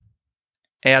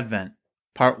Advent,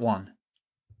 Part 1.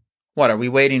 What are we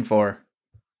waiting for?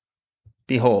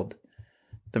 Behold,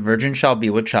 the virgin shall be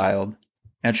with child,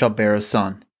 and shall bear a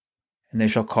son, and they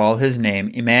shall call his name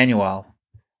Emmanuel,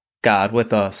 God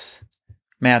with us.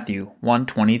 Matthew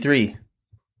 1:23.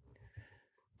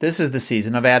 This is the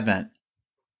season of Advent.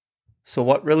 So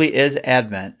what really is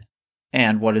Advent,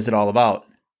 and what is it all about?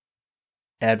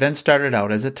 Advent started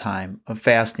out as a time of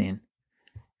fasting.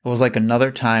 It was like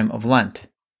another time of Lent,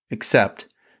 except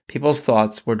people's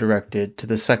thoughts were directed to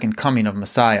the second coming of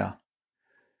Messiah.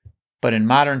 But in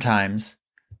modern times,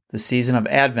 the season of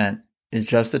Advent is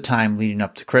just the time leading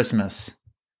up to Christmas,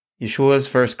 Yeshua's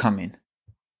first coming.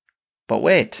 But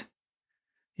wait,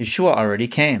 Yeshua already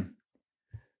came.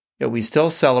 Yet we still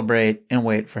celebrate and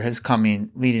wait for his coming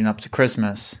leading up to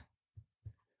Christmas.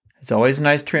 It's always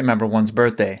nice to remember one's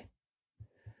birthday.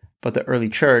 But the early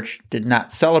church did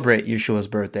not celebrate Yeshua's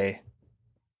birthday,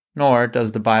 nor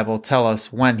does the Bible tell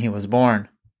us when he was born.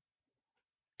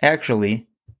 Actually,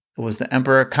 it was the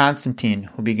Emperor Constantine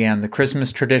who began the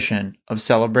Christmas tradition of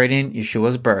celebrating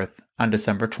Yeshua's birth on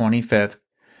December 25th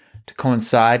to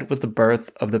coincide with the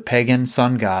birth of the pagan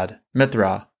sun god,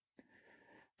 Mithra.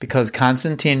 Because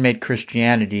Constantine made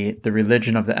Christianity the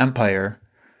religion of the empire,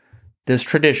 this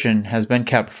tradition has been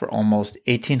kept for almost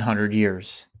 1800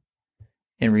 years.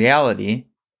 In reality,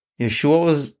 Yeshua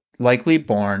was likely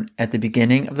born at the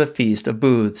beginning of the Feast of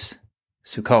Booths,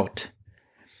 Sukkot,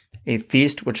 a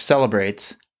feast which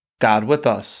celebrates God with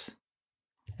us.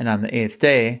 And on the 8th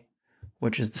day,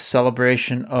 which is the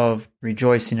celebration of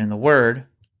rejoicing in the Word,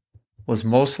 was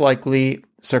most likely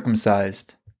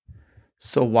circumcised.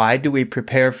 So why do we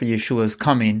prepare for Yeshua's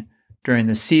coming during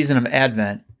the season of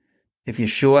Advent if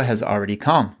Yeshua has already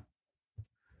come?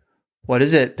 What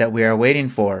is it that we are waiting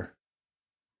for?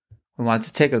 We want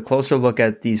to take a closer look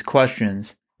at these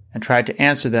questions and try to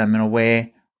answer them in a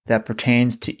way that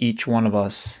pertains to each one of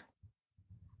us.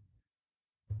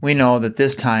 We know that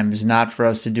this time is not for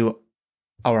us to do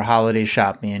our holiday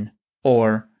shopping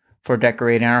or for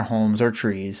decorating our homes or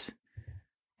trees.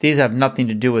 These have nothing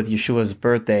to do with Yeshua's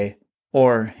birthday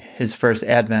or his first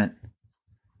advent.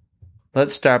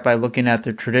 Let's start by looking at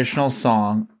the traditional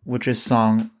song which is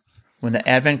sung when the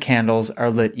Advent candles are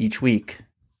lit each week.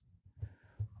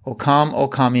 O come,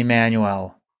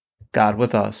 Emmanuel, God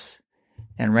with us,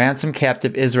 and ransom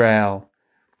captive Israel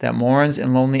that mourns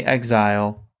in lonely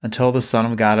exile until the Son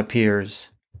of God appears.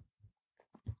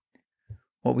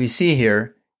 What we see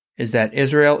here is that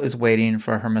Israel is waiting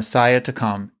for her Messiah to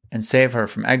come and save her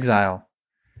from exile.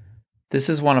 This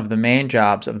is one of the main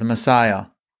jobs of the Messiah.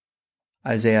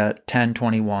 Isaiah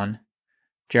 10:21,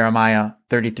 Jeremiah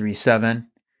 33:7,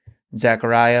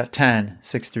 Zechariah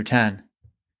 10:6-10.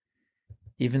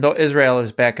 Even though Israel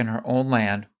is back in her own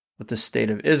land with the state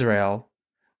of Israel,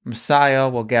 Messiah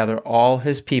will gather all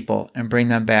his people and bring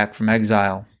them back from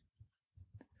exile.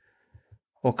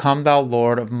 O come, thou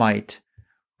Lord of might,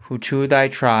 who to thy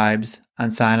tribes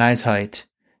on Sinai's height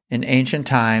in ancient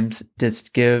times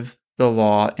didst give the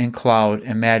law in cloud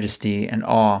and majesty and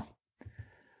awe.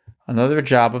 Another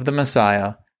job of the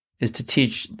Messiah is to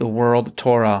teach the world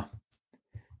Torah.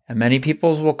 And many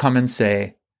peoples will come and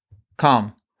say,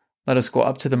 Come, let us go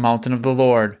up to the mountain of the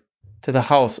Lord, to the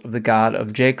house of the God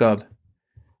of Jacob,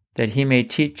 that he may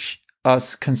teach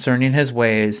us concerning his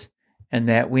ways, and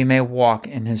that we may walk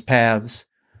in his paths.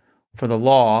 For the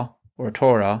law, or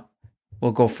Torah,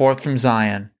 will go forth from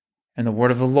Zion, and the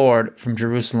word of the Lord from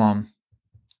Jerusalem.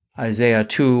 Isaiah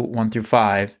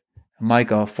 2:1-5, and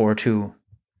Micah 4:2.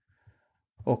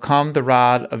 O come, the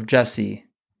rod of Jesse,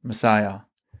 Messiah.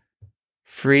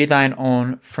 Free thine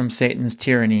own from Satan's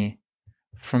tyranny.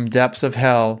 From depths of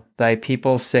hell thy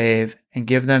people save, and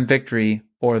give them victory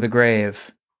o'er the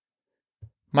grave.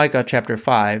 Micah chapter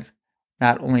 5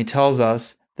 not only tells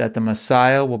us that the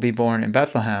Messiah will be born in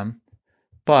Bethlehem,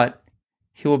 but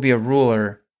he will be a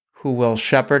ruler who will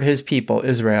shepherd his people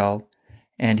Israel,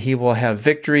 and he will have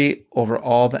victory over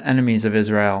all the enemies of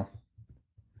Israel.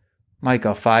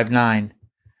 Micah 5:9.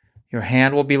 Your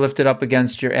hand will be lifted up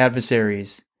against your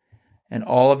adversaries, and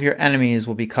all of your enemies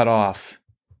will be cut off.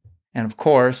 And of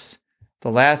course,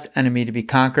 the last enemy to be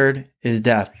conquered is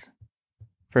death.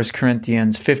 1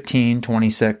 Corinthians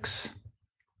 15:26.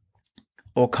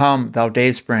 O come, thou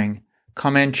dayspring,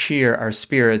 come and cheer our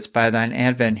spirits by thine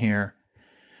advent here.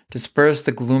 Disperse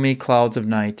the gloomy clouds of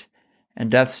night,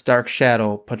 and death's dark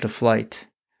shadow put to flight.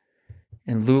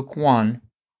 In Luke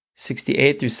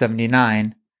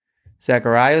 1:68-79,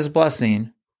 Zechariah's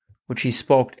blessing, which he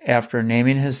spoke after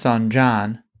naming his son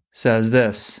John, says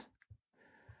this: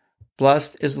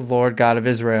 Blessed is the Lord God of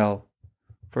Israel,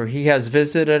 for he has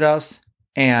visited us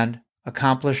and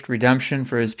accomplished redemption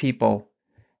for his people,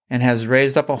 and has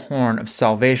raised up a horn of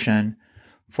salvation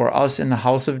for us in the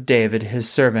house of David his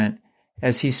servant,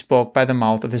 as he spoke by the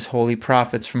mouth of his holy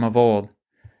prophets from of old,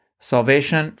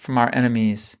 salvation from our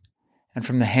enemies, and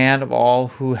from the hand of all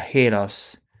who hate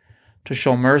us, to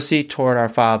show mercy toward our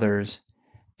fathers,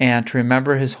 and to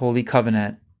remember his holy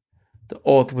covenant, the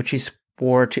oath which he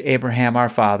swore to Abraham our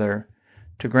father,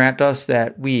 to grant us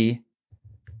that we,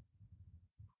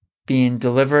 being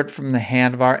delivered from the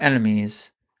hand of our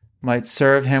enemies, might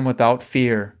serve him without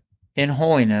fear, in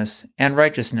holiness and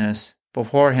righteousness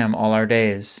before him all our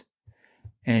days.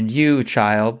 And you,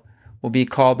 child, will be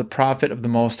called the prophet of the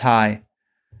Most High,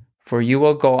 for you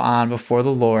will go on before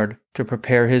the Lord to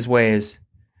prepare his ways,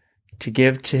 to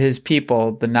give to his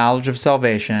people the knowledge of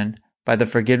salvation by the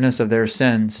forgiveness of their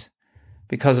sins,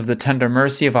 because of the tender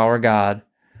mercy of our God,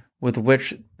 with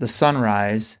which the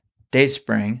sunrise,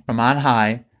 dayspring, from on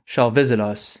high, shall visit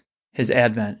us, his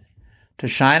advent, to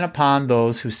shine upon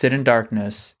those who sit in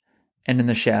darkness and in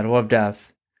the shadow of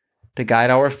death, to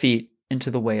guide our feet into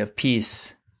the way of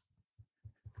peace.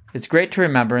 It's great to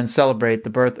remember and celebrate the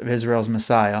birth of Israel's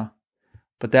Messiah,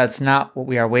 but that's not what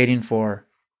we are waiting for.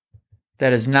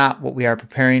 That is not what we are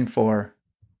preparing for.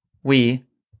 We,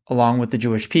 along with the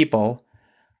Jewish people,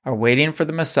 are waiting for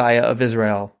the Messiah of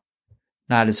Israel,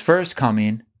 not his first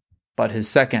coming, but his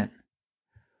second.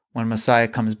 When Messiah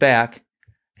comes back,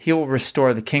 he will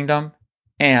restore the kingdom,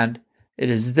 and it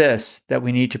is this that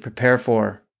we need to prepare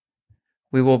for.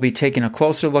 We will be taking a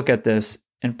closer look at this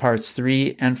in parts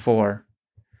 3 and 4.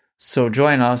 So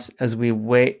join us as we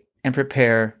wait and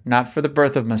prepare not for the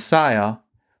birth of Messiah,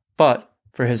 but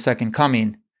for his second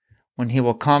coming, when he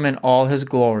will come in all his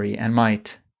glory and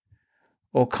might.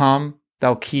 O come,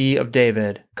 thou key of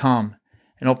David, come,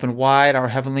 and open wide our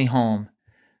heavenly home.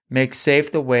 Make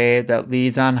safe the way that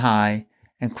leads on high,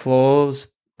 and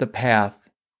close the path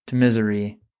to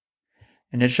misery.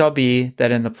 And it shall be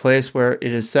that in the place where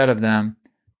it is said of them,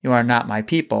 You are not my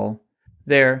people,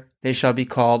 there they shall be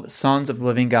called sons of the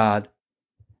living God.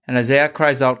 And Isaiah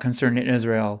cries out concerning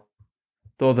Israel,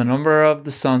 Though the number of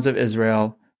the sons of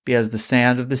Israel be as the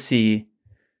sand of the sea,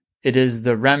 it is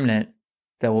the remnant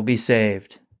that will be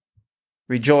saved.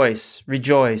 Rejoice,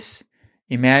 rejoice,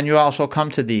 Emmanuel shall come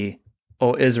to thee,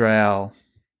 O Israel.